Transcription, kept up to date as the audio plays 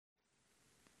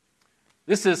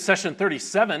This is session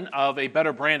 37 of A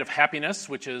Better Brand of Happiness,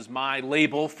 which is my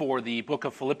label for the book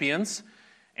of Philippians.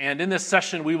 And in this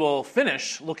session, we will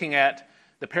finish looking at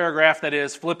the paragraph that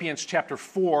is Philippians chapter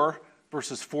 4,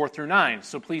 verses 4 through 9.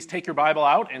 So please take your Bible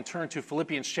out and turn to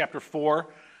Philippians chapter 4,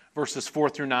 verses 4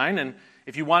 through 9. And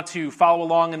if you want to follow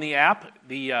along in the app,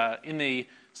 in the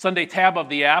Sunday tab of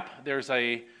the app, there's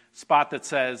a spot that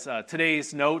says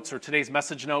today's notes or today's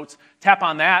message notes. Tap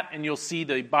on that and you'll see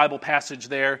the Bible passage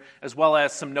there, as well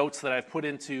as some notes that I've put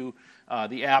into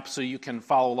the app so you can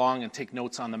follow along and take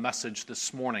notes on the message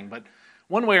this morning. But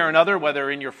one way or another,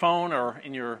 whether in your phone or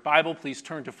in your Bible, please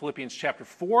turn to Philippians chapter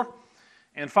 4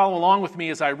 and follow along with me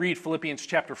as I read Philippians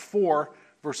chapter 4,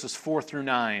 verses 4 through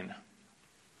 9.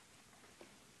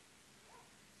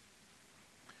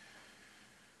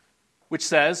 Which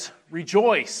says,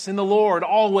 "Rejoice in the Lord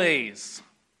always.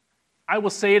 I will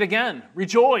say it again,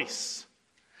 rejoice.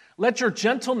 Let your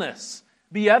gentleness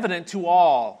be evident to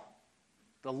all.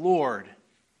 The Lord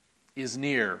is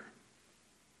near.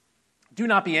 Do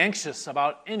not be anxious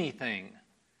about anything,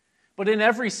 but in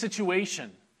every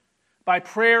situation, by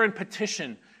prayer and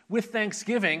petition, with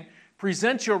thanksgiving,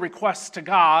 present your requests to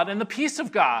God, and the peace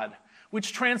of God,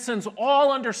 which transcends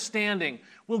all understanding,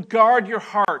 will guard your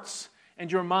hearts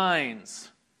and your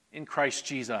minds in Christ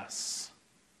Jesus.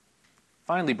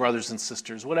 Finally, brothers and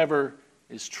sisters, whatever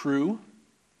is true,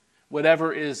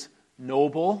 whatever is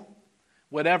noble,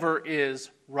 whatever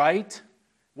is right,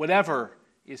 whatever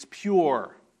is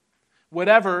pure,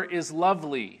 whatever is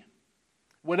lovely,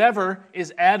 whatever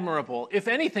is admirable, if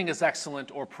anything is excellent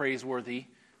or praiseworthy,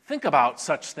 think about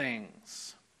such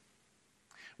things.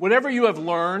 Whatever you have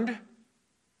learned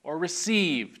or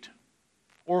received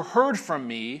or heard from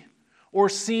me or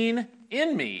seen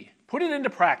in me, put it into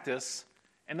practice,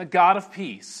 and the God of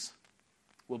peace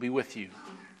will be with you."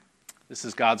 This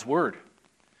is God's word.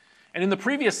 And in the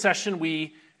previous session,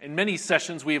 in many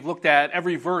sessions, we have looked at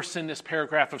every verse in this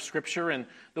paragraph of Scripture, and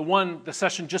the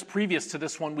session just previous to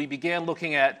this one, we began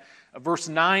looking at verse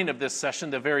 9 of this session,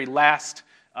 the very last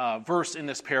verse in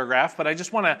this paragraph. But I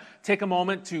just want to take a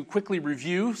moment to quickly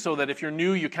review so that if you're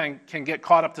new, you can get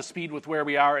caught up to speed with where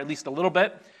we are at least a little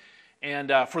bit.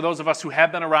 And for those of us who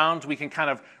have been around, we can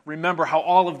kind of remember how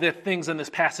all of the things in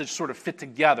this passage sort of fit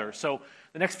together. So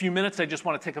the next few minutes, I just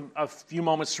want to take a few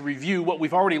moments to review what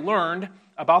we've already learned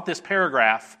about this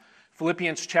paragraph,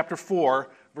 Philippians chapter 4,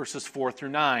 verses 4 through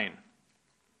 9.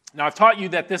 Now, I've taught you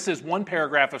that this is one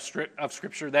paragraph of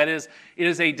Scripture. That is, it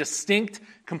is a distinct,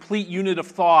 complete unit of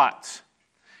thought.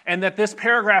 And that this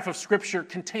paragraph of Scripture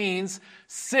contains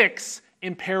 6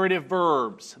 imperative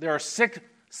verbs. There are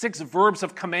six verbs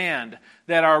of command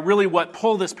that are really what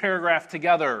pull this paragraph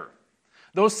together.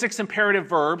 Those 6 imperative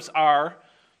verbs are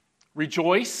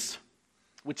rejoice,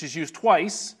 which is used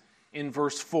twice in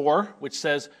verse 4, which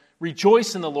says,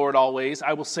 "Rejoice in the Lord always."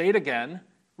 I will say it again,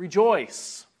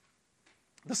 rejoice.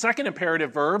 The second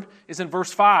imperative verb is in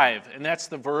verse 5, and that's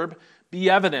the verb be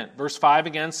evident. Verse 5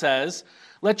 again says,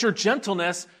 "Let your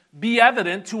gentleness be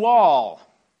evident to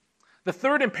all." The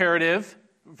third imperative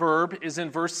verb is in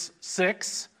verse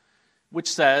 6,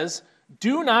 which says,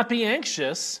 "Do not be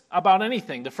anxious about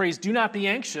anything." The phrase "do not be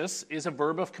anxious" is a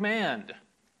verb of command.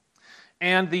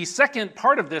 And the second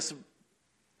part of this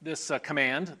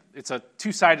command, it's a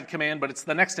two-sided command, but it's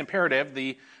the next imperative,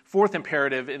 the fourth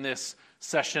imperative in this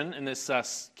session, in this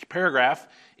paragraph,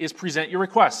 is present your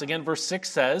requests. Again, verse 6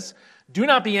 says, "Do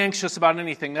not be anxious about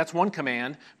anything." That's one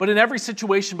command. "But in every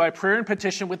situation, by prayer and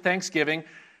petition with thanksgiving,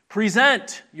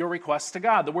 present your requests to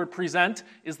God." The word "present"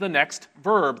 is the next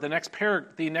verb, the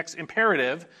next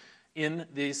imperative in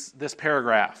this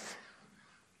paragraph.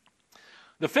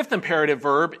 The fifth imperative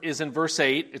verb is in verse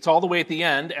 8. It's all the way at the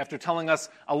end. After telling us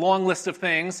a long list of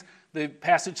things, the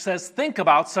passage says, "Think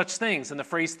about such things." And the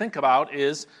phrase "think about"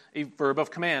 is a verb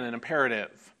of command, an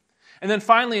imperative. And then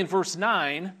finally in verse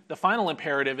 9, the final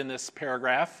imperative in this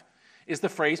paragraph is the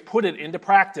phrase "put it into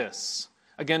practice."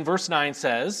 Again, verse 9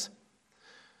 says,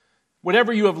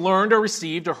 "Whatever you have learned or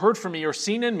received or heard from me or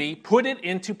seen in me, put it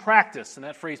into practice." And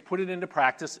that phrase, "put it into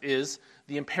practice," is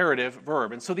the imperative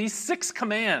verb. And so these 6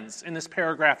 commands in this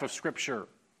paragraph of Scripture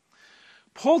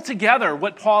pull together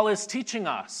what Paul is teaching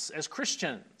us as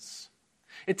Christians.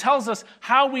 It tells us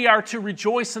how we are to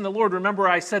rejoice in the Lord. Remember,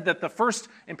 I said that the first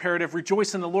imperative,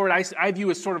 rejoice in the Lord, I view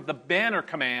as sort of the banner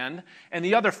command, and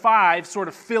the other 5 sort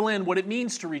of fill in what it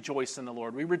means to rejoice in the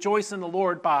Lord. We rejoice in the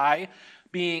Lord by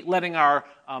letting our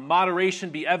moderation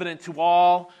be evident to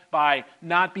all, by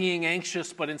not being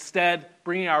anxious, but instead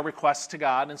bringing our requests to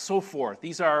God, and so forth.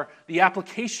 These are the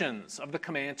applications of the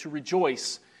command to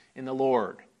rejoice in the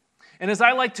Lord. And as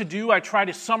I like to do, I try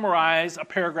to summarize a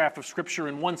paragraph of Scripture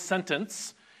in one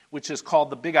sentence, which is called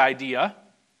the Big Idea.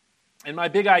 And my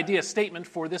big idea statement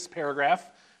for this paragraph,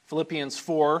 Philippians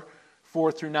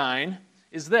 4:4-9,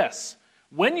 is this: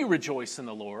 when you rejoice in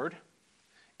the Lord,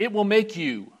 it will make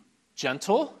you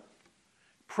gentle,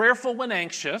 prayerful when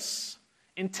anxious,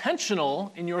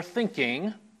 intentional in your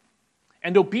thinking,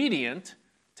 and obedient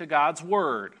to God's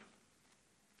word.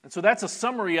 And so that's a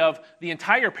summary of the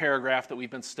entire paragraph that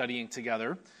we've been studying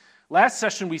together. Last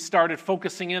session we started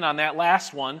focusing in on that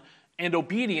last one, and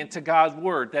obedient to God's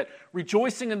word, that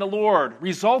rejoicing in the Lord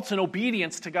results in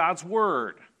obedience to God's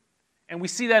word. And we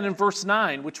see that in verse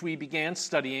 9, which we began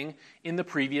studying in the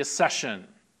previous session.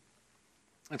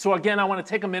 And so again, I want to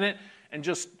take a minute and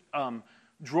just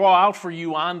draw out for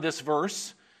you on this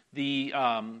verse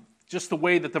just the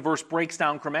way that the verse breaks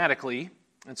down grammatically.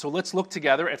 And so let's look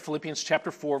together at Philippians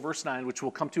chapter 4, verse 9, which we'll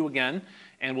come to again,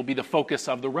 and will be the focus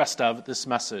of the rest of this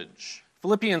message.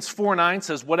 Philippians 4:9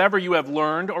 says, whatever you have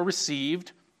learned or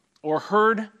received or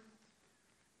heard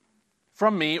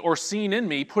from me or seen in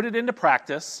me, put it into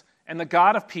practice, and the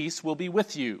God of peace will be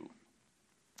with you.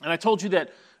 And I told you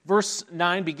that verse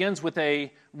 9 begins with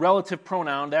a relative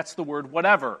pronoun. That's the word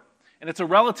whatever. And it's a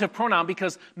relative pronoun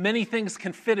because many things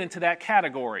can fit into that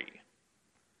category.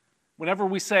 Whenever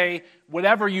we say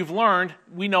whatever you've learned,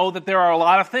 we know that there are a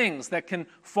lot of things that can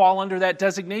fall under that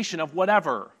designation of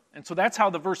whatever. And so that's how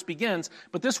the verse begins.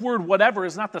 But this word whatever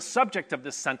is not the subject of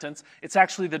this sentence. It's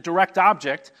actually the direct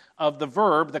object of the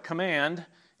verb, the command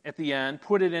at the end,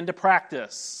 put it into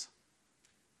practice.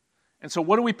 And so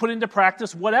what do we put into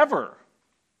practice? Whatever.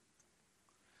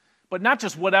 But not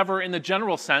just whatever in the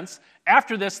general sense.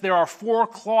 After this, there are 4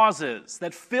 clauses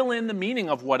that fill in the meaning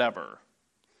of whatever.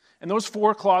 And those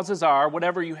 4 clauses are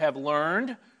whatever you have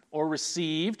learned or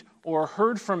received or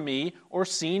heard from me or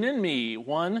seen in me.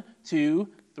 1, 2,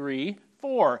 3,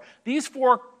 4. These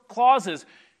 4 clauses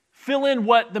fill in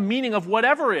what the meaning of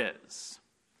whatever is.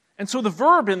 And so the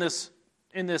verb in this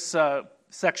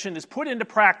section is put into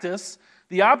practice.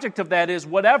 The object of that is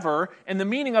whatever, and the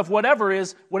meaning of whatever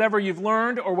is whatever you've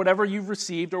learned or whatever you've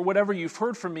received or whatever you've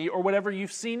heard from me or whatever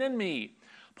you've seen in me.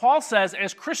 Paul says,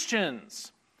 as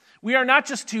Christians, we are not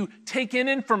just to take in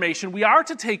information, we are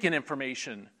to take in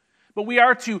information, but we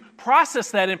are to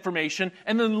process that information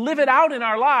and then live it out in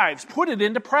our lives, put it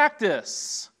into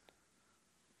practice.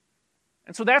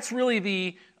 And so that's really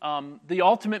the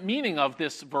ultimate meaning of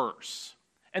this verse.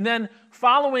 And then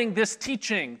following this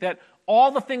teaching that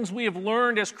all the things we have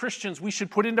learned as Christians we should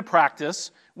put into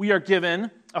practice, we are given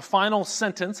a final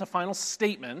sentence, a final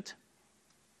statement,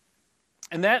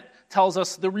 and that tells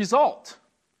us the result.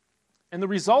 And the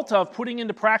result of putting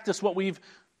into practice what we've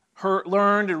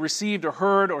learned or received or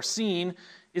heard or seen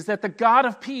is that the God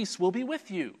of peace will be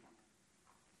with you.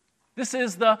 This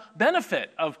is the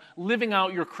benefit of living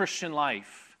out your Christian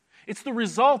life. It's the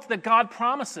result that God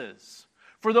promises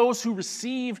for those who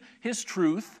receive His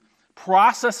truth,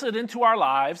 process it into our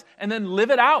lives, and then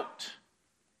live it out.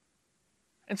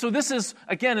 And so this is,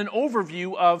 again, an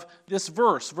overview of this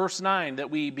verse 9, that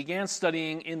we began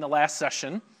studying in the last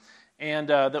session, and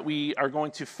that we are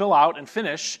going to fill out and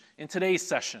finish in today's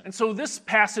session. And so this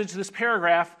passage, this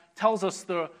paragraph, tells us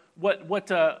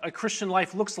what a Christian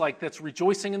life looks like that's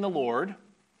rejoicing in the Lord.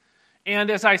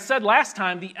 And as I said last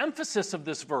time, the emphasis of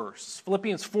this verse,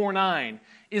 Philippians 4:9,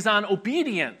 is on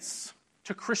obedience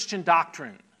to Christian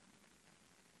doctrine.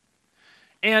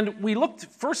 And we looked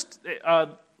first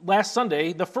last Sunday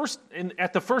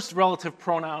at the first relative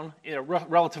pronoun,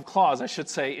 relative clause, I should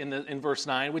say, in verse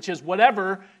 9, which is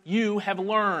whatever you have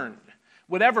learned.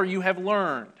 Whatever you have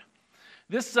learned.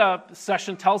 This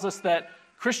session tells us that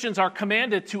Christians are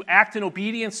commanded to act in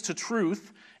obedience to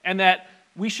truth, and that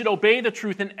we should obey the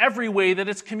truth in every way that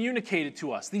it's communicated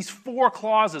to us. These 4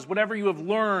 clauses, whatever you have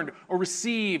learned or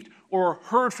received or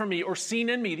heard from me or seen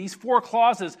in me, these 4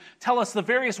 clauses tell us the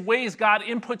various ways God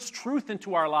inputs truth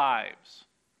into our lives.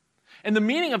 And the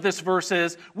meaning of this verse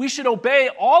is we should obey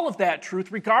all of that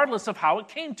truth regardless of how it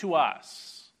came to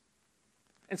us.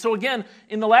 And so again,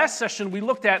 in the last session, we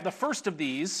looked at the first of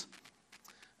these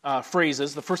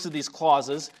phrases, the first of these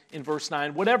clauses in verse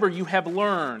 9, whatever you have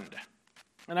learned.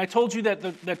 And I told you that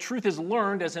the truth is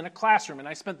learned as in a classroom, and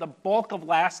I spent the bulk of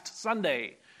last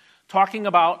Sunday talking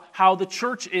about how the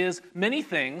church is many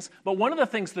things, but one of the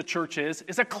things the church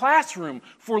is a classroom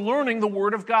for learning the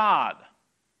Word of God.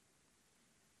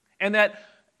 And that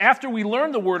after we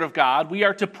learn the Word of God, we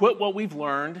are to put what we've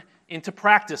learned into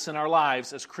practice in our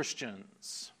lives as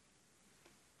Christians.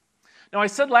 Now, I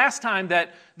said last time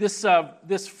that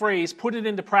this phrase, put it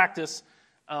into practice,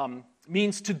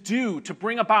 means to do, to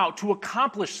bring about, to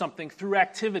accomplish something through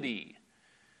activity.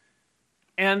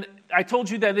 And I told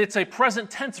you that it's a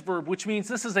present tense verb, which means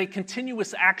this is a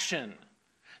continuous action.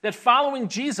 That following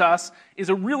Jesus is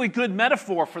a really good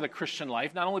metaphor for the Christian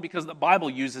life, not only because the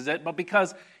Bible uses it, but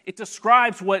because it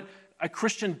describes what a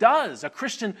Christian does. A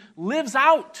Christian lives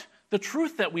out the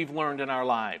truth that we've learned in our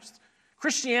lives.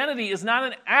 Christianity is not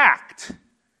an act,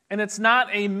 and it's not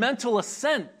a mental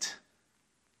assent.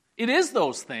 It is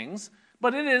those things,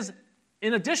 but it is,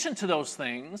 in addition to those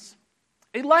things,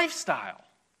 a lifestyle.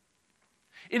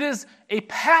 It is a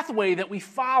pathway that we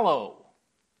follow,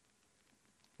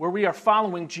 where we are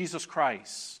following Jesus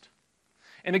Christ.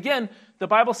 And again, the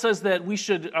Bible says that we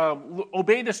should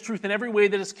obey this truth in every way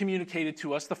that is communicated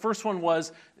to us. The first one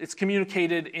was it's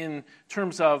communicated in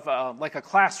terms of like a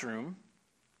classroom,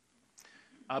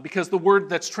 because the word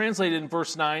that's translated in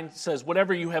verse 9 says,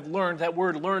 whatever you have learned. That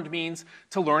word learned means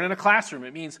to learn in a classroom.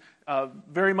 It means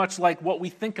very much like what we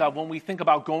think of when we think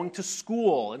about going to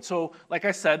school. And so, like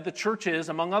I said, the church is,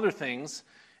 among other things,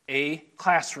 a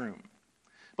classroom.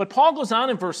 But Paul goes on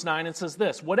in verse 9 and says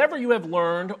this, whatever you have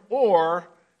learned or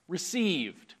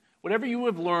received. Whatever you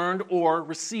have learned or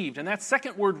received. And that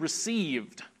second word,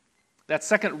 received, that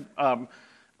second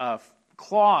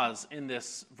clause in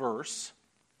this verse,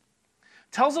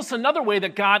 tells us another way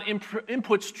that God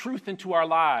inputs truth into our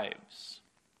lives.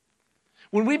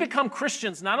 When we become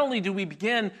Christians, not only do we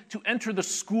begin to enter the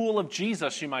school of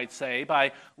Jesus, you might say,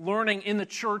 by learning in the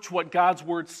church what God's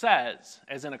word says,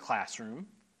 as in a classroom,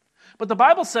 but the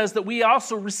Bible says that we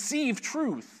also receive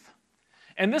truth.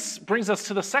 And this brings us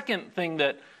to the second thing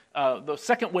that, the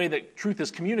second way that truth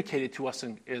is communicated to us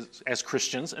as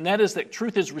Christians, and that is that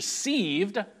truth is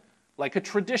received like a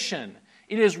tradition.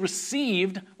 It is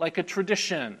received like a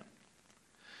tradition.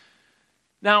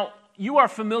 Now, you are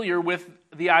familiar with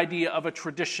the idea of a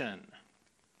tradition.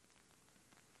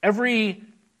 Every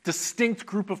distinct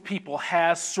group of people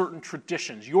has certain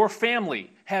traditions. Your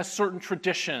family has certain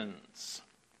traditions.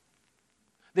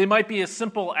 They might be as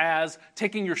simple as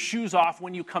taking your shoes off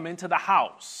when you come into the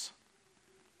house.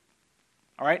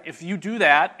 All right, if you do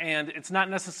that and it's not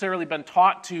necessarily been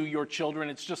taught to your children,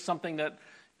 it's just something that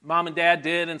Mom and Dad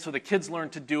did, and so the kids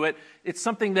learned to do it. It's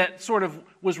something that sort of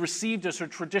was received as a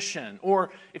tradition. Or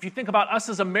if you think about us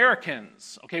as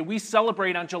Americans, okay, we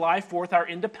celebrate on July 4th our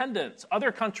independence.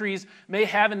 Other countries may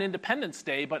have an Independence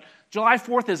Day, but July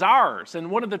 4th is ours.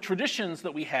 And one of the traditions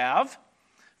that we have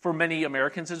for many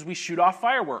Americans is we shoot off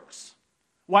fireworks.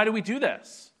 Why do we do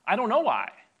this? I don't know why.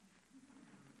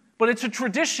 But it's a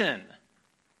tradition.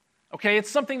 Okay, it's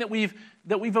something that we've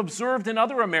observed in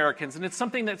other Americans, and it's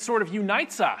something that sort of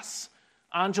unites us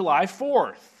on July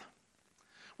 4th.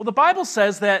 Well, the Bible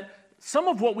says that some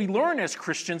of what we learn as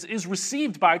Christians is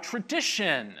received by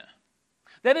tradition.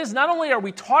 That is, not only are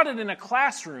we taught it in a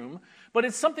classroom, but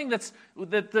it's something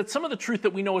that some of the truth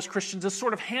that we know as Christians is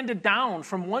sort of handed down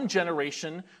from one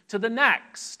generation to the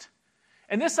next.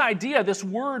 And this idea, this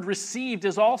word received,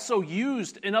 is also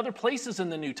used in other places in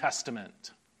the New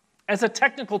Testament. As a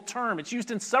technical term, it's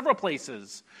used in several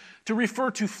places to refer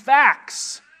to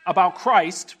facts about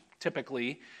Christ,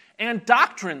 typically, and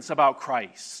doctrines about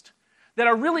Christ that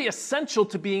are really essential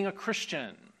to being a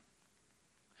Christian.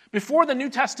 Before the New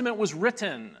Testament was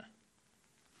written,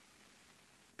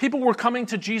 people were coming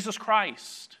to Jesus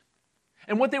Christ.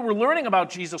 And what they were learning about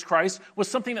Jesus Christ was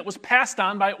something that was passed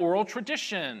on by oral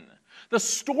tradition. The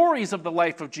stories of the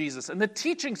life of Jesus and the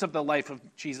teachings of the life of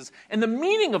Jesus and the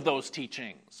meaning of those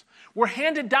teachings were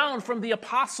handed down from the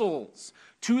apostles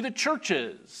to the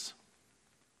churches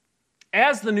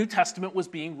as the New Testament was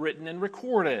being written and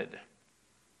recorded.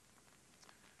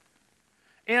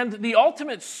 And the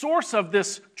ultimate source of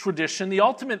this tradition, the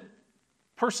ultimate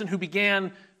person who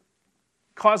began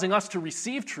causing us to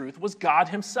receive truth, was God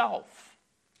himself.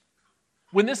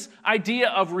 When this idea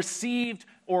of received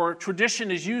or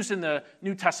tradition is used in the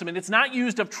New Testament, it's not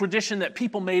used of tradition that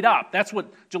people made up. That's what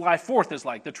July 4th is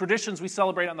like. The traditions we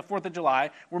celebrate on the 4th of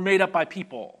July were made up by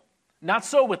people. Not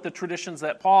so with the traditions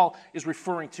that Paul is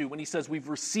referring to when he says we've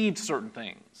received certain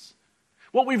things.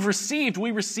 What we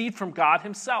received from God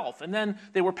himself. And then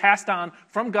they were passed on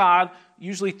from God,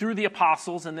 usually through the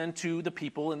apostles, and then to the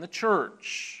people in the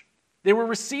church. They were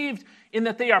received in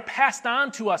that they are passed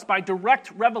on to us by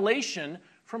direct revelation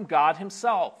from God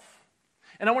himself.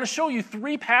 And I want to show you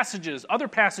three passages, other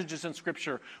passages in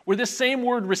Scripture, where this same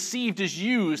word received is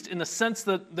used in the sense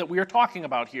that we are talking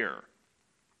about here.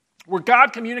 Where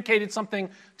God communicated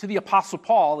something to the Apostle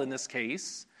Paul in this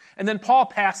case, and then Paul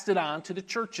passed it on to the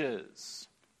churches.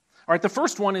 All right, the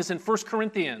first one is in 1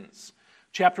 Corinthians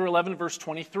chapter 11, verse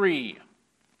 23,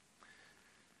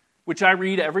 which I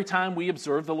read every time we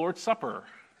observe the Lord's Supper.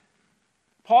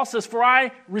 Paul says, "For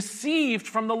I received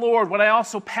from the Lord what I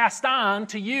also passed on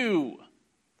to you.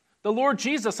 The Lord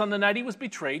Jesus, on the night he was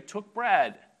betrayed, took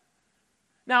bread."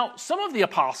 Now, some of the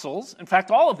apostles, in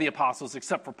fact, all of the apostles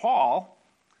except for Paul,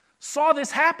 saw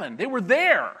this happen. They were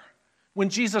there when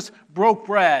Jesus broke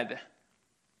bread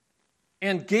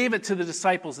and gave it to the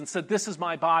disciples and said, "This is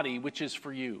my body, which is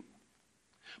for you."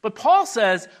 But Paul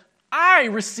says, "I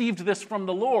received this from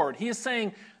the Lord." He is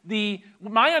saying,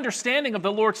 my understanding of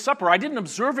the Lord's Supper, I didn't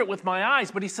observe it with my eyes,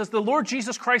 but he says, the Lord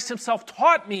Jesus Christ himself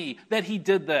taught me that he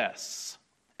did this.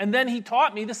 And then he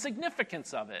taught me the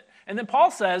significance of it. And then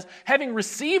Paul says, having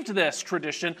received this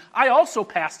tradition, I also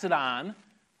passed it on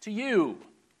to you.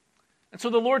 And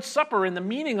so the Lord's Supper and the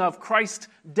meaning of Christ's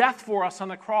death for us on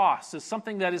the cross is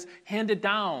something that is handed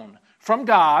down from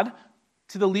God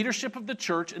to the leadership of the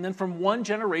church, and then from one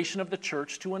generation of the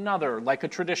church to another, like a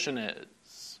tradition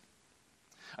is.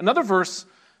 Another verse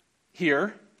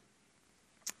here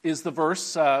is the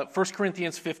verse 1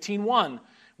 Corinthians 15:1,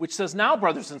 which says, "Now,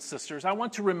 brothers and sisters, I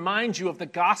want to remind you of the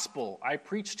gospel I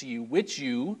preached to you, which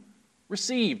you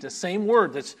received." The same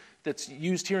word that's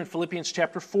used here in Philippians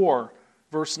chapter 4,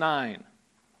 verse 9.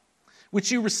 "Which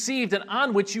you received and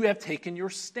on which you have taken your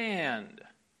stand."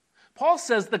 Paul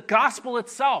says the gospel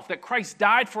itself, that Christ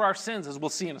died for our sins, as we'll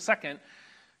see in a second,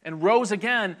 and rose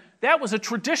again, that was a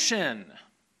tradition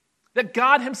that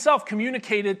God himself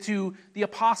communicated to the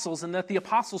apostles and that the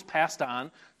apostles passed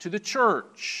on to the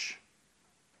church.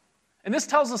 And this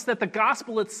tells us that the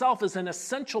gospel itself is an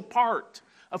essential part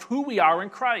of who we are in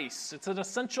Christ. It's an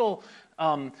essential,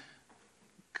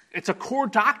 it's a core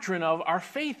doctrine of our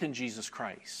faith in Jesus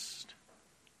Christ.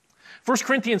 1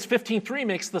 Corinthians 15:3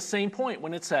 makes the same point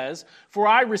when it says, For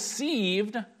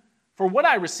what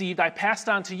I received, I passed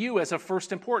on to you as of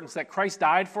first importance, that Christ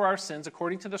died for our sins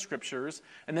according to the Scriptures."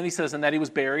 And then he says, "And that he was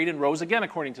buried and rose again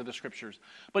according to the Scriptures."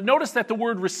 But notice that the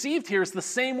word received here is the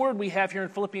same word we have here in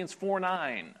Philippians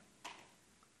 4:9.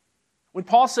 When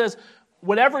Paul says,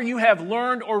 whatever you have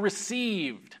learned or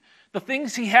received, the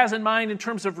things he has in mind in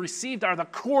terms of received are the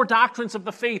core doctrines of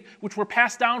the faith, which were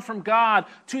passed down from God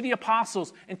to the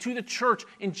apostles and to the church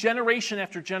in generation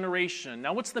after generation.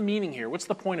 Now, what's the meaning here? What's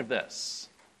the point of this?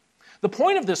 The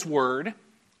point of this word,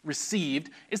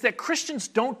 received, is that Christians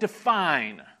don't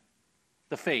define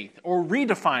the faith or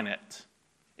redefine it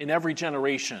in every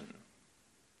generation.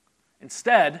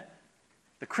 Instead,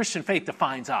 the Christian faith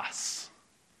defines us.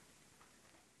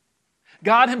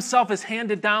 God himself has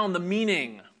handed down the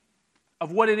meaning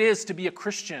of what it is to be a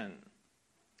Christian.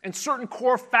 And certain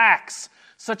core facts,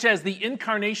 such as the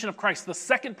incarnation of Christ, the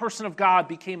second person of God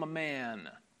became a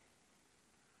man,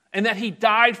 and that he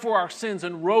died for our sins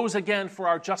and rose again for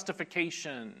our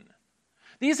justification.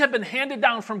 These have been handed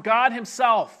down from God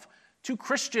himself to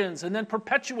Christians and then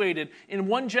perpetuated in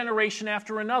one generation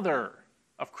after another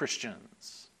of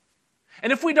Christians.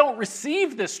 And if we don't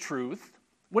receive this truth,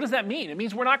 what does that mean? It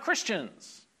means we're not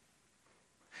Christians.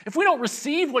 If we don't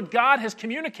receive what God has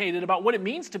communicated about what it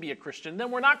means to be a Christian,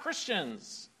 then we're not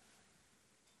Christians.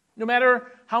 No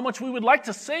matter how much we would like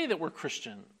to say that we're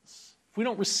Christians, if we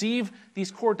don't receive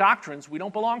these core doctrines, we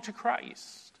don't belong to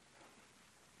Christ.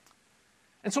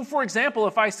 And so, for example,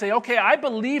 if I say, okay, I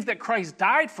believe that Christ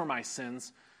died for my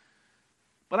sins,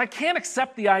 but I can't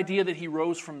accept the idea that he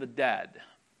rose from the dead.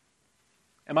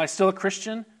 Am I still a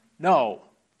Christian? No,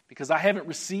 because I haven't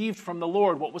received from the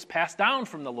Lord what was passed down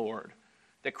from the Lord,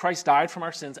 that Christ died from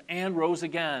our sins and rose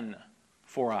again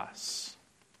for us.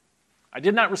 I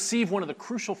did not receive one of the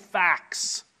crucial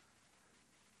facts,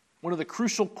 one of the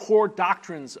crucial core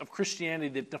doctrines of Christianity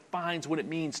that defines what it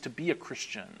means to be a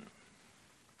Christian.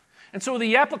 And so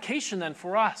the application then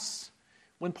for us,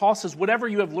 when Paul says, whatever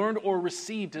you have learned or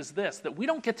received, is this, that we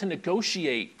don't get to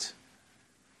negotiate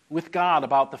with God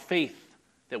about the faith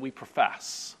that we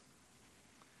profess.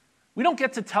 We don't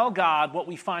get to tell God what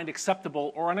we find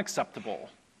acceptable or unacceptable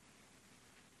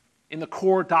in the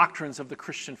core doctrines of the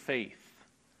Christian faith.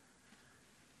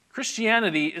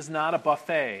 Christianity is not a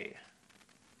buffet.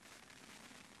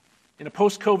 In a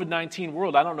post-COVID-19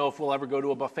 world, I don't know if we'll ever go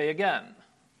to a buffet again.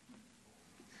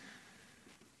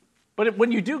 But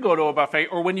when you do go to a buffet,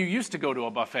 or when you used to go to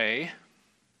a buffet,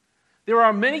 there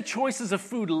are many choices of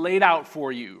food laid out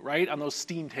for you, right, on those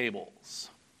steam tables.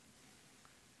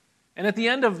 And at the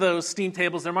end of those steam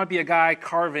tables, there might be a guy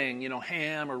carving,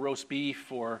 ham or roast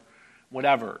beef or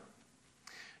whatever.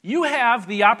 You have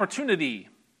the opportunity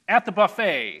at the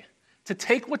buffet to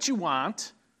take what you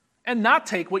want and not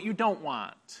take what you don't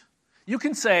want. You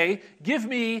can say, give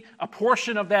me a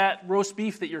portion of that roast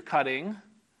beef that you're cutting,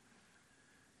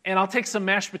 and I'll take some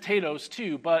mashed potatoes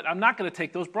too, but I'm not going to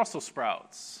take those Brussels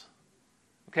sprouts.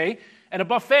 Okay? At a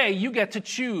buffet, you get to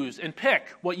choose and pick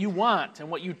what you want and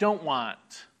what you don't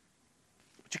want.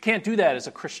 But you can't do that as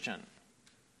a Christian.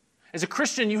 As a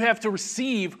Christian, you have to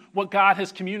receive what God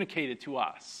has communicated to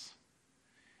us.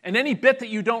 And any bit that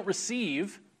you don't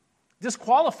receive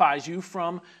disqualifies you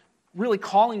from really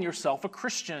calling yourself a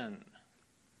Christian.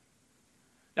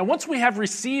 Now, once we have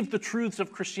received the truths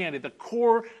of Christianity, the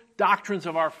core doctrines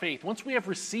of our faith, once we have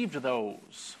received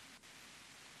those,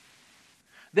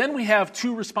 then we have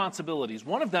two responsibilities.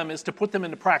 One of them is to put them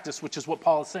into practice, which is what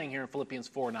Paul is saying here in Philippians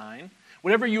 4:9.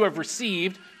 Whatever you have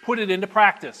received, put it into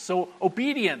practice. So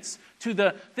obedience to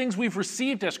the things we've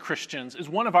received as Christians is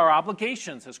one of our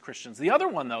obligations as Christians. The other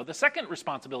one, though, the second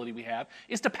responsibility we have,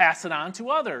 is to pass it on to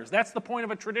others. That's the point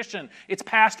of a tradition. It's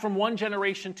passed from one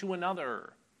generation to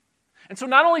another. And so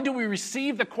not only do we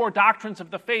receive the core doctrines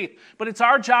of the faith, but it's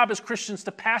our job as Christians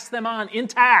to pass them on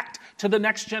intact to the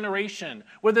next generation,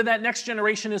 whether that next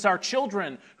generation is our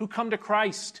children who come to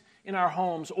Christ in our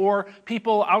homes or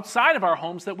people outside of our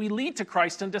homes that we lead to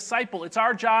Christ and disciple. It's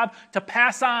our job to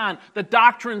pass on the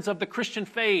doctrines of the Christian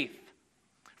faith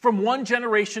from one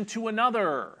generation to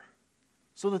another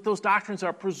so that those doctrines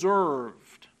are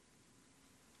preserved.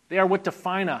 They are what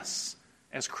define us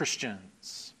as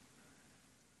Christians.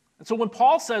 And so when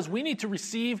Paul says we need to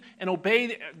receive and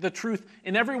obey the truth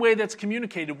in every way that's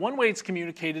communicated, one way it's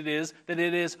communicated is that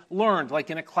it is learned,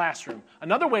 like in a classroom.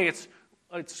 Another way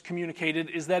it's communicated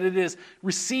is that it is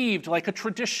received like a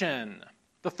tradition.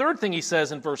 The third thing he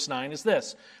says in verse 9 is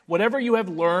this: whatever you have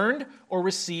learned or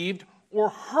received or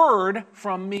heard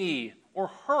from me, or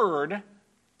heard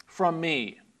from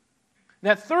me.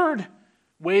 That third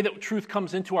way that truth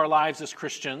comes into our lives as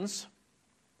Christians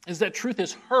is that truth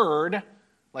is heard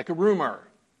like a rumor.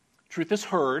 Truth is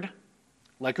heard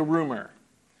like a rumor.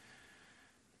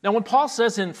 Now, when Paul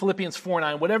says in Philippians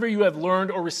 4:9, whatever you have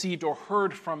learned or received or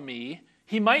heard from me,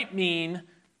 he might mean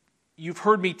you've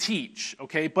heard me teach,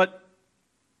 okay? But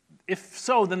if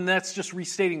so, then that's just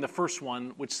restating the first one,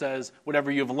 which says whatever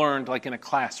you have learned, like in a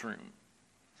classroom.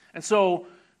 And so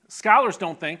scholars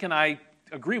don't think, and I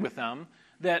agree with them,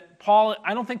 that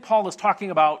I don't think Paul is talking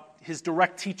about his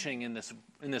direct teaching in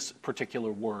this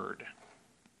particular word.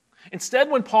 Instead,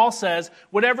 when Paul says,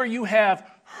 whatever you have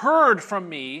heard from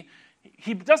me,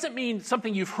 he doesn't mean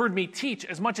something you've heard me teach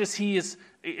as much as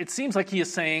it seems like he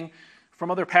is saying,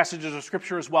 from other passages of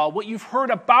Scripture as well, what you've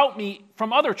heard about me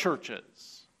from other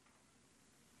churches.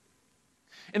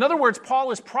 In other words,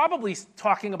 Paul is probably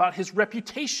talking about his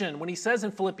reputation when he says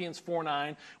in Philippians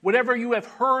 4:9, whatever you have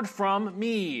heard from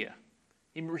me.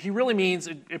 He really means,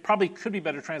 it probably could be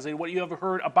better translated, what you have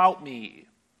heard about me.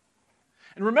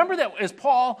 And remember that as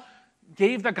Paul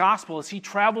gave the gospel, as he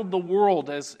traveled the world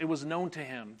as it was known to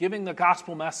him, giving the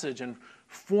gospel message and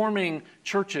forming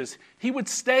churches, he would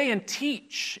stay and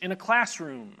teach in a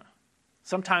classroom,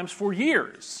 sometimes for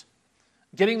years,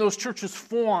 getting those churches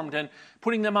formed and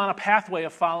putting them on a pathway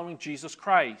of following Jesus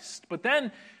Christ. But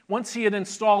then, once he had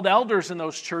installed elders in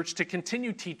those churches to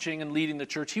continue teaching and leading the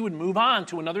church, he would move on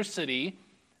to another city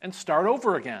and start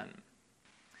over again.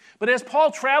 But as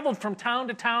Paul traveled from town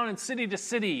to town and city to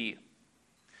city,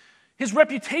 his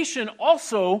reputation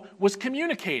also was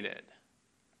communicated.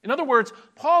 In other words,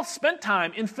 Paul spent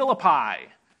time in Philippi,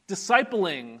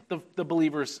 discipling the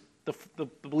believers, the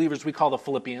believers we call the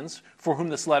Philippians, for whom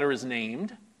this letter is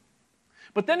named.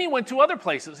 But then he went to other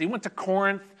places. He went to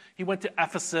Corinth, he went to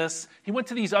Ephesus, he went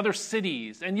to these other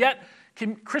cities. And yet,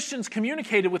 Christians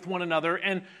communicated with one another,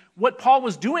 and what Paul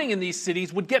was doing in these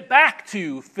cities would get back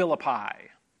to Philippi.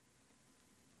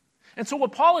 And so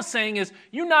what Paul is saying is,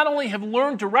 you not only have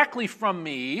learned directly from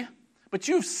me, but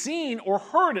you've seen or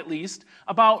heard at least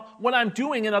about what I'm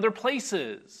doing in other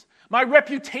places. My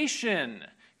reputation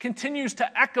continues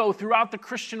to echo throughout the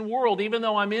Christian world, even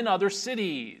though I'm in other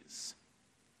cities.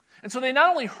 And so they not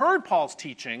only heard Paul's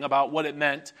teaching about what it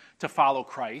meant to follow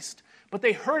Christ, but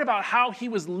they heard about how he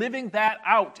was living that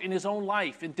out in his own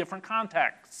life in different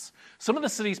contexts. Some of the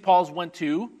cities Paul went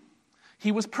to,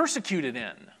 he was persecuted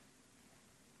in.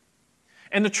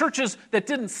 And the churches that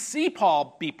didn't see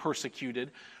Paul be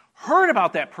persecuted heard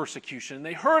about that persecution.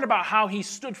 They heard about how he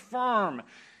stood firm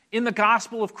in the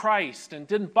gospel of Christ and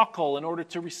didn't buckle in order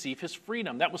to receive his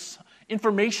freedom. That was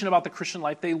information about the Christian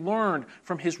life they learned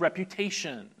from his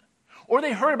reputation. Or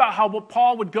they heard about how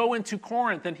Paul would go into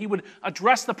Corinth and he would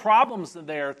address the problems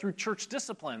there through church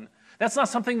discipline. That's not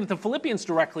something that the Philippians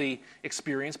directly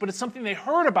experienced, but it's something they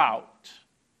heard about.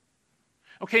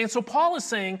 Okay, and so Paul is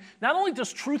saying, not only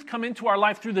does truth come into our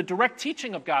life through the direct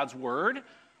teaching of God's word,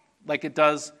 like it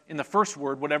does in the first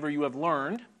word, whatever you have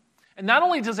learned, And not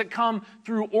only does it come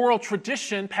through oral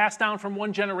tradition passed down from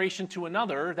one generation to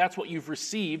another, that's what you've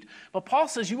received, but Paul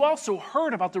says you also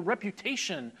heard about the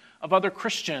reputation of other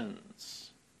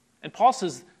Christians. And Paul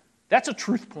says that's a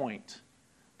truth point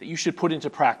that you should put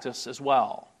into practice as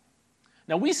well.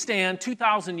 Now, we stand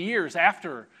 2,000 years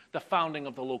after the founding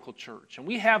of the local church, and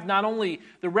we have not only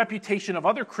the reputation of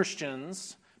other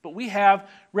Christians, but we have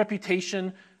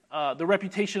the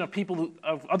reputation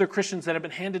of other Christians that have been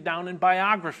handed down in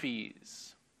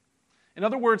biographies. In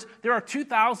other words, there are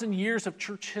 2,000 years of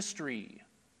church history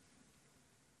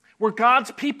where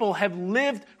God's people have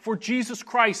lived for Jesus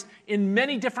Christ in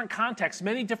many different contexts,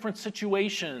 many different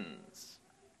situations.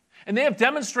 And they have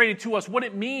demonstrated to us what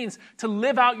it means to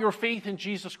live out your faith in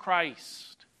Jesus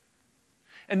Christ.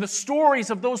 And the stories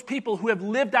of those people who have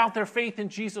lived out their faith in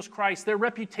Jesus Christ, their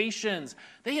reputations,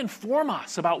 they inform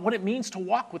us about what it means to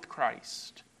walk with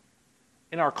Christ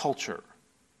in our culture.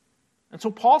 And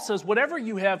so Paul says, whatever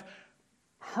you have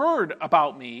heard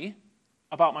about me,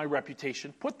 about my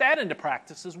reputation, put that into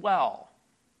practice as well.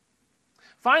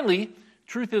 Finally,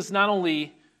 truth is not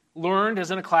only learned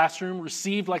as in a classroom,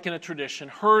 received like in a tradition,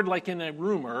 heard like in a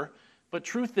rumor, but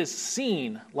truth is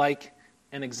seen like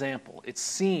an example. It's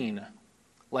seen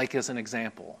like as an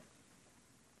example.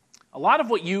 A lot of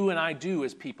what you and I do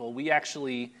as people, we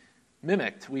actually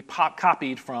mimicked. We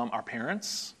copied from our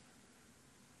parents,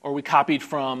 or we copied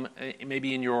from,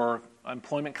 maybe in your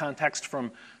employment context,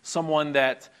 from someone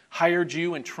that hired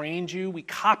you and trained you. We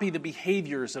copy the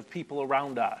behaviors of people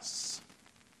around us.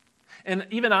 And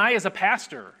even I, as a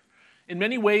pastor, in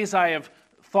many ways I have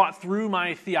thought through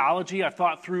my theology. I've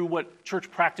thought through what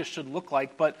church practice should look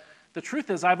like, but the truth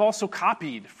is I've also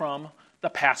copied from the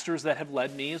pastors that have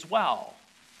led me as well.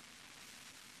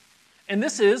 And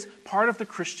this is part of the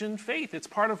Christian faith. It's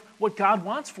part of what God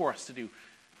wants for us to do.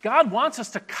 God wants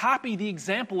us to copy the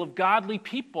example of godly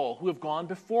people who have gone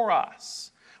before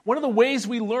us. One of the ways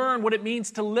we learn what it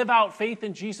means to live out faith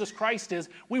in Jesus Christ is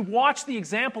we watch the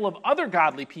example of other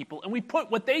godly people and we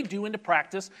put what they do into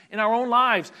practice in our own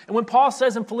lives. And when Paul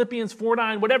says in Philippians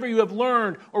 4:9, whatever you have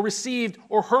learned or received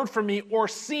or heard from me or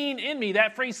seen in me,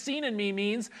 that phrase seen in me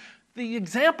means the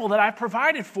example that I've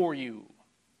provided for you,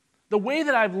 the way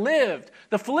that I've lived.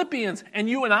 The Philippians and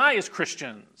you and I as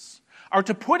Christians are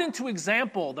to put into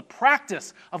example the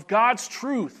practice of God's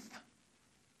truth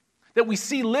that we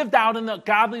see lived out in the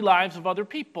godly lives of other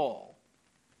people.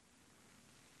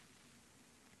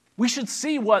 We should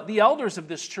see what the elders of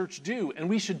this church do, and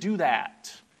we should do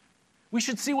that. We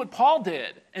should see what Paul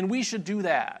did, and we should do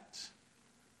that.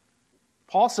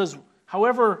 Paul says,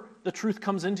 however the truth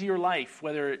comes into your life,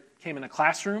 whether it came in a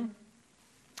classroom,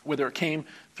 whether it came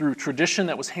through tradition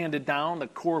that was handed down, the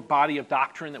core body of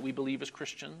doctrine that we believe as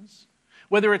Christians,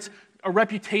 whether it's a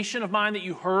reputation of mine that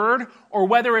you heard, or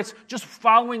whether it's just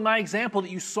following my example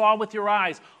that you saw with your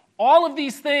eyes, all of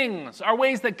these things are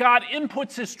ways that God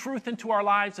inputs His truth into our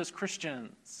lives as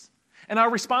Christians. And our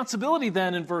responsibility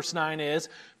then in verse 9 is,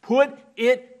 put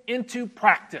it into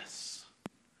practice.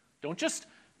 Don't just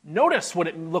notice what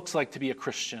it looks like to be a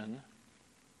Christian.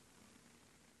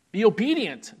 Be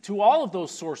obedient to all of those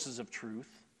sources of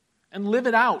truth and live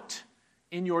it out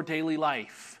in your daily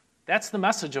life. That's the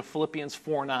message of Philippians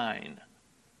 4:9.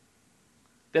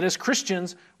 That as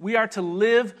Christians, we are to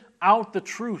live out the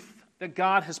truth that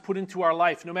God has put into our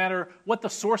life, no matter what the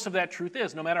source of that truth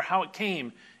is, no matter how it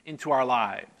came into our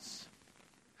lives.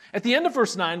 At the end of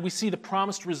verse 9, we see the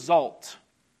promised result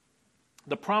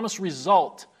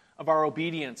of our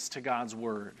obedience to God's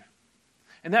word.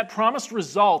 And that promised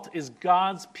result is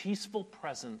God's peaceful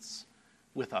presence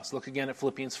with us. Look again at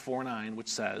Philippians 4:9, which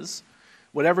says,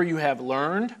 whatever you have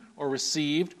learned or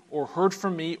received or heard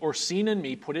from me or seen in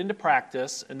me, put into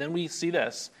practice. And then we see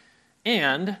this,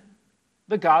 and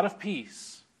the God of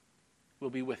peace will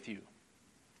be with you.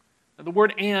 Now, the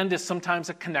word and is sometimes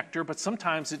a connector, but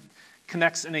sometimes it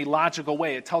connects in a logical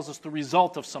way. It tells us the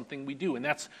result of something we do, and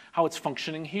that's how it's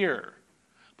functioning here.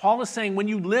 Paul is saying when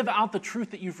you live out the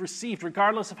truth that you've received,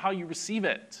 regardless of how you receive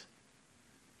it,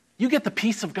 you get the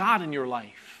peace of God in your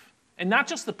life. And not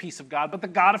just the peace of God, but the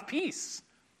God of peace.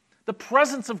 The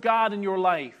presence of God in your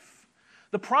life.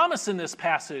 The promise in this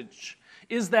passage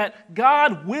is that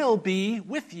God will be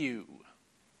with you.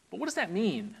 But what does that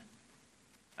mean?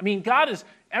 I mean, God is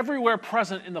everywhere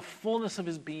present in the fullness of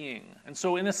His being. And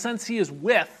so in a sense, He is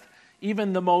with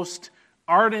even the most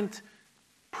ardent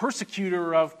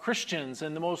persecutor of Christians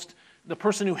and the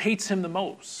person who hates Him the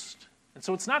most. And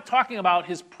so it's not talking about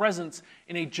His presence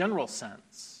in a general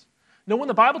sense. No, when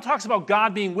the Bible talks about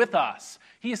God being with us,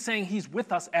 He is saying He's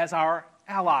with us as our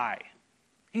ally.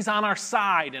 He's on our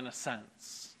side in a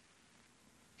sense.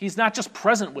 He's not just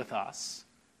present with us,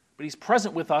 but he's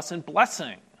present with us in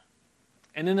blessing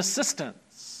and in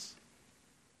assistance.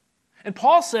 And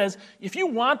Paul says, if you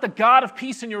want the God of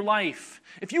peace in your life,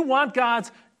 if you want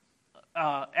God's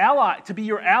ally to be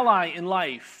your ally in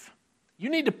life,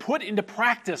 you need to put into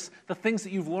practice the things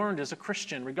that you've learned as a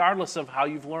Christian, regardless of how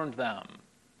you've learned them.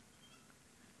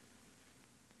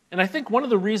 And I think one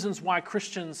of the reasons why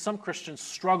some Christians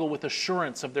struggle with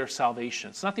assurance of their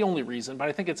salvation, it's not the only reason, but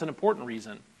I think it's an important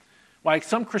reason, why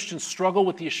some Christians struggle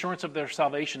with the assurance of their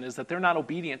salvation is that they're not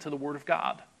obedient to the Word of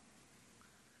God.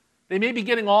 They may be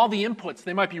getting all the inputs.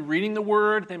 They might be reading the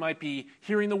Word. They might be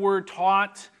hearing the Word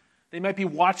taught. They might be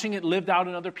watching it lived out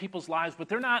in other people's lives, but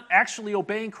they're not actually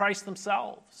obeying Christ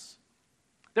themselves.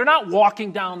 They're not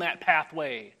walking down that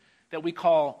pathway that we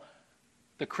call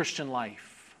the Christian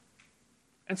life.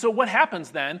 And so what happens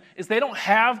then is they don't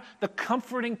have the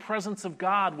comforting presence of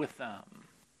God with them.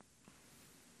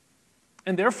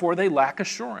 And therefore they lack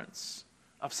assurance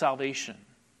of salvation.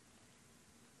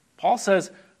 Paul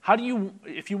says,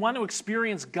 if you want to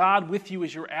experience God with you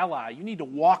as your ally, you need to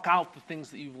walk out the things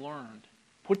that you've learned.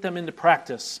 Put them into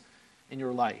practice in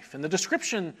your life. And the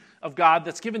description of God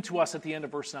that's given to us at the end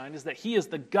of verse 9 is that he is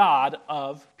the God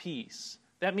of peace.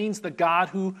 That means the God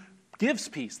who gives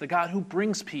peace, the God who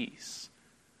brings peace.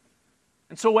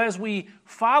 And so as we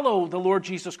follow the Lord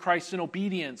Jesus Christ in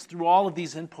obedience through all of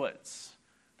these inputs,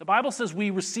 the Bible says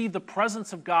we receive the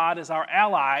presence of God as our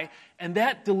ally, and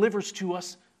that delivers to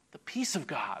us the peace of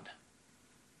God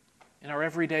in our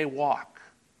everyday walk.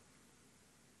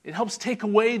 It helps take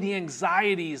away the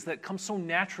anxieties that come so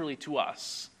naturally to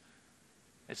us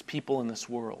as people in this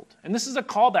world. And this is a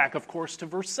callback, of course, to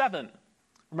verse 7.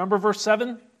 Remember verse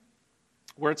 7?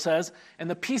 Where it says, and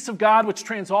the peace of God which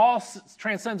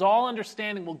transcends all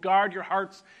understanding will guard your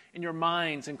hearts and your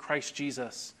minds in Christ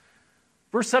Jesus.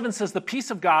 Verse 7 says the peace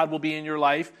of God will be in your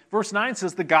life. Verse 9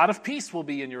 says the God of peace will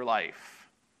be in your life.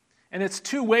 And it's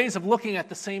two ways of looking at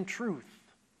the same truth.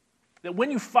 That when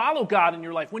you follow God in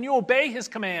your life, when you obey his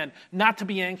command not to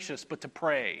be anxious but to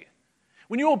pray,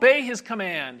 when you obey his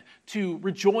command to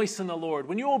rejoice in the Lord,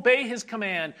 when you obey his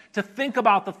command to think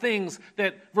about the things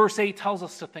that verse 8 tells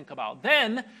us to think about,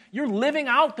 then you're living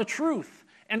out the truth,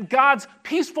 and God's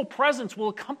peaceful presence will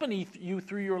accompany you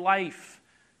through your life.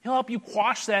 He'll help you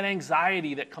quash that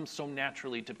anxiety that comes so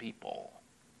naturally to people,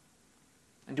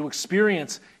 and to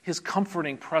experience his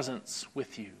comforting presence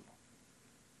with you.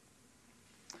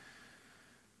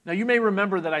 Now, you may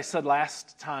remember that I said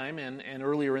last time and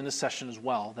earlier in this session as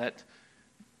well that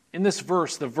in this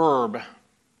verse, the verb,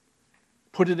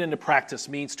 put it into practice,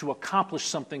 means to accomplish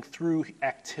something through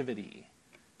activity.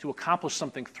 To accomplish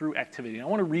something through activity. And I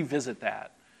want to revisit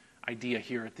that idea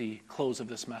here at the close of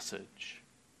this message.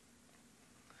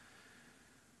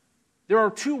 There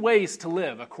are two ways to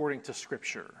live according to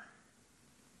Scripture.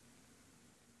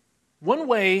 One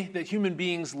way that human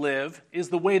beings live is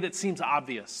the way that seems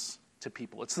obvious to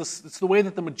people. It's the way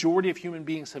that the majority of human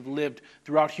beings have lived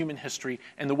throughout human history,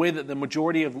 and the way that the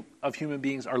majority of human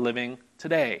beings are living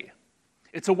today.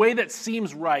 It's a way that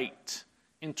seems right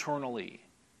internally.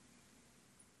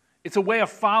 It's a way of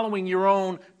following your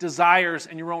own desires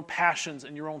and your own passions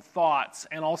and your own thoughts,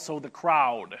 and also the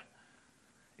crowd.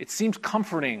 It seems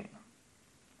comforting.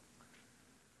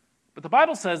 But the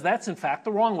Bible says that's in fact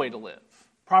the wrong way to live.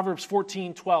 Proverbs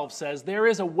 14:12 says, there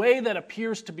is a way that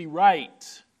appears to be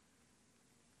right,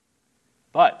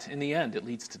 but in the end, it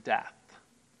leads to death.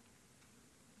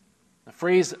 The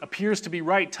phrase appears to be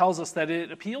right tells us that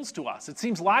it appeals to us. It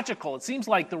seems logical. It seems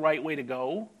like the right way to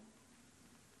go.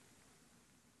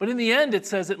 But in the end, it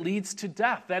says it leads to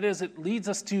death. That is, it leads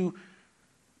us to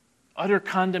utter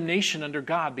condemnation under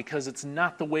God because it's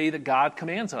not the way that God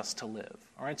commands us to live.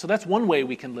 All right, so that's one way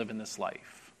we can live in this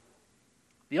life.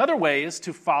 The other way is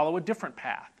to follow a different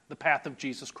path, the path of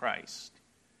Jesus Christ.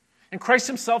 And Christ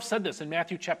himself said this in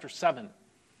Matthew chapter 7.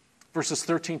 Verses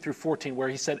 13 through 14, where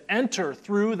he said, enter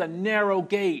through the narrow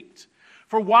gate.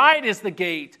 For wide is the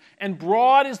gate, and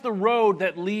broad is the road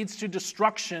that leads to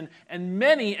destruction, and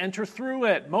many enter through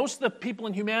it. Most of the people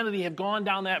in humanity have gone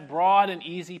down that broad and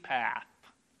easy path.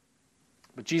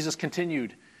 But Jesus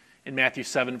continued in Matthew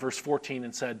 7, verse 14,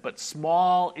 and said, but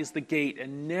small is the gate,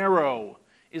 and narrow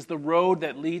is the road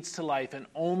that leads to life, and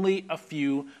only a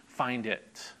few find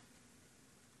it.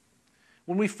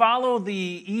 When we follow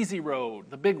the easy road,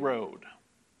 the big road,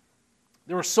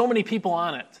 there are so many people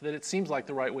on it that it seems like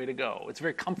the right way to go. It's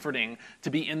very comforting to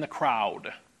be in the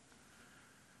crowd.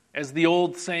 As the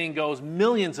old saying goes,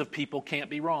 millions of people can't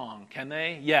be wrong, can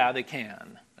they? Yeah, they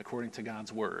can, according to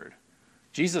God's word.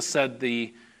 Jesus said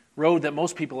the road that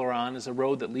most people are on is a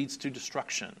road that leads to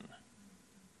destruction.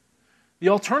 The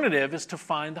alternative is to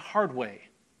find the hard way,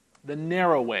 the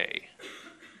narrow way.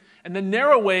 And the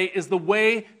narrow way is the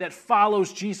way that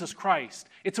follows Jesus Christ.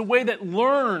 It's a way that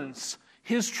learns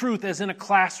his truth as in a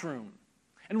classroom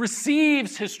and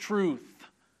receives his truth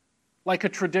like a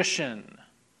tradition.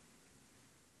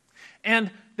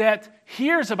 And that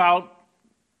hears about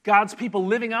God's people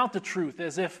living out the truth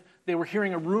as if they were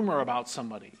hearing a rumor about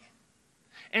somebody.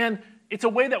 And it's a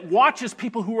way that watches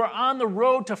people who are on the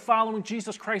road to following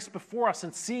Jesus Christ before us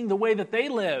and seeing the way that they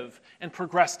live and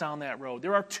progress down that road.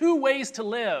 There are two ways to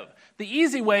live, the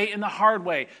easy way and the hard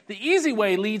way. The easy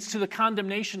way leads to the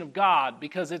condemnation of God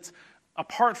because it's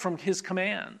apart from his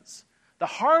commands. The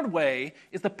hard way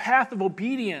is the path of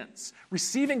obedience,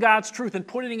 receiving God's truth and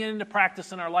putting it into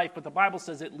practice in our life, but the Bible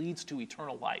says it leads to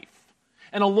eternal life.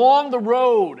 And along the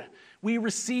road, we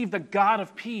receive the God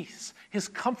of peace, his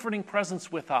comforting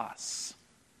presence with us.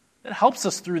 That helps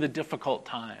us through the difficult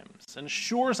times and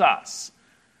assures us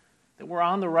that we're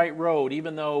on the right road,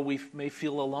 even though we may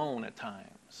feel alone at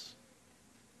times.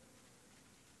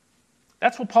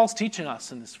 That's what Paul's teaching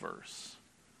us in this verse.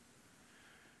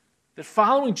 That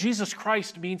following Jesus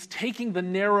Christ means taking the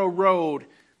narrow road,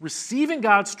 receiving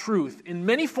God's truth in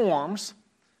many forms,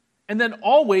 and then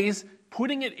always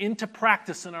putting it into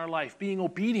practice in our life, being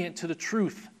obedient to the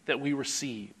truth that we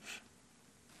receive.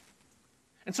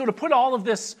 And so to put all of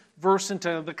this verse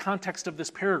into the context of this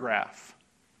paragraph,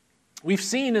 we've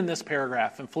seen in this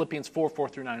paragraph in Philippians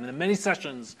 4:4-9, in the many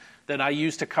sessions that I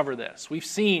used to cover this, we've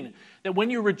seen that when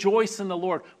you rejoice in the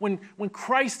Lord, when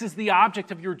Christ is the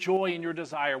object of your joy and your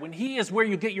desire, when he is where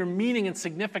you get your meaning and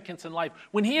significance in life,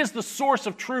 when he is the source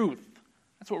of truth,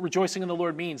 that's what rejoicing in the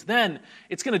Lord means. Then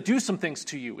it's going to do some things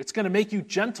to you. It's going to make you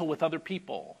gentle with other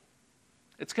people.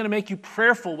 It's going to make you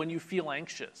prayerful when you feel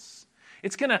anxious.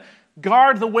 It's going to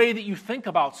guard the way that you think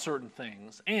about certain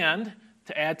things. And,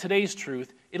 to add today's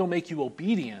truth, it'll make you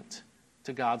obedient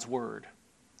to God's word.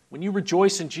 When you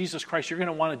rejoice in Jesus Christ, you're going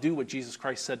to want to do what Jesus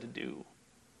Christ said to do.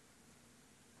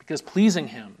 Because pleasing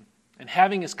him and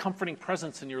having his comforting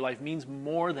presence in your life means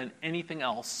more than anything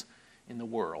else in the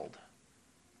world.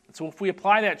 And so if we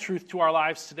apply that truth to our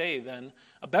lives today, then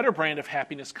a better brand of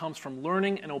happiness comes from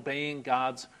learning and obeying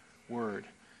God's word.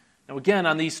 Now again,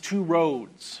 on these two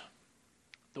roads,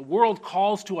 the world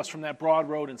calls to us from that broad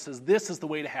road and says, this is the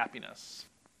way to happiness.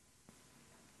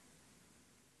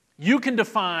 You can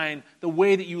define the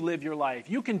way that you live your life.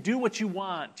 You can do what you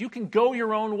want. You can go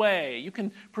your own way. You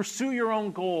can pursue your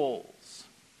own goals.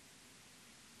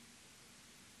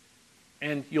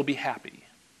 And you'll be happy.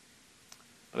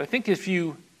 But I think if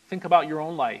you think about your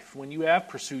own life, when you have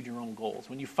pursued your own goals,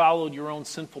 when you followed your own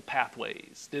sinful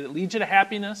pathways, did it lead you to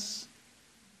happiness?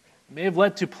 It may have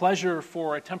led to pleasure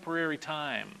for a temporary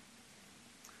time,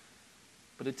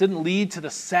 but it didn't lead to the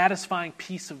satisfying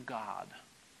peace of God.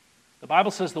 The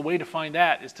Bible says the way to find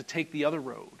that is to take the other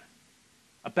road.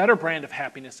 A better brand of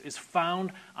happiness is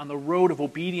found on the road of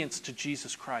obedience to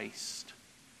Jesus Christ.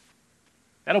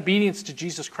 That obedience to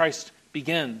Jesus Christ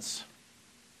begins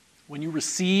when you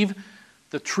receive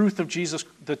the truth of Jesus,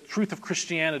 the truth of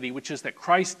Christianity, which is that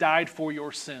Christ died for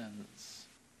your sins.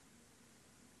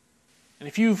 And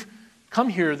if you've come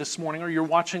here this morning or you're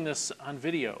watching this on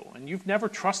video and you've never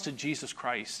trusted Jesus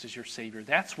Christ as your Savior,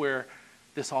 that's where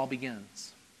this all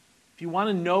begins. If you want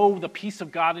to know the peace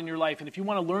of God in your life and if you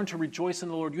want to learn to rejoice in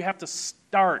the Lord, you have to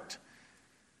start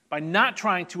by not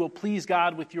trying to please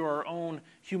God with your own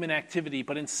human activity,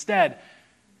 but instead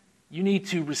you need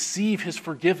to receive his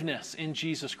forgiveness in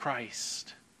Jesus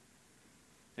Christ.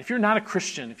 If you're not a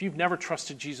Christian, if you've never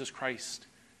trusted Jesus Christ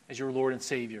as your Lord and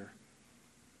Savior,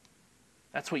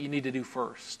 that's what you need to do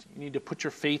first. You need to put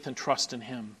your faith and trust in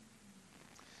him.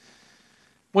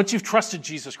 Once you've trusted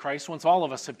Jesus Christ, once all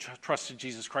of us have trusted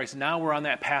Jesus Christ, now we're on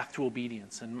that path to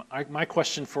obedience. And my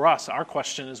question for us, our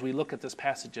question as we look at this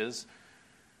passage is,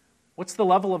 what's the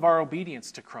level of our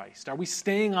obedience to Christ? Are we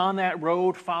staying on that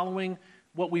road following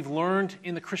what we've learned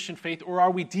in the Christian faith, or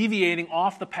are we deviating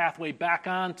off the pathway back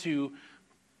onto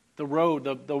the road,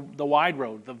 the wide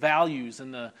road, the values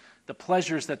and the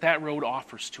pleasures that road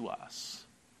offers to us?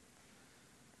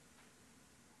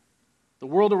 The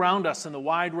world around us and the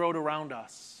wide road around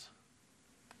us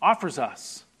offers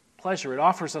us pleasure. It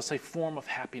offers us a form of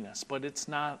happiness, but it's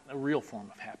not a real form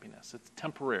of happiness. It's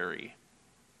temporary,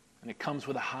 and it comes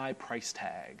with a high price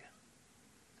tag.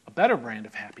 A better brand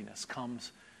of happiness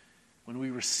comes when we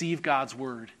receive God's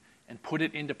word and put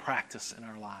it into practice in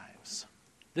our lives.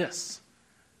 This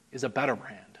is a better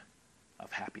brand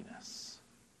of happiness.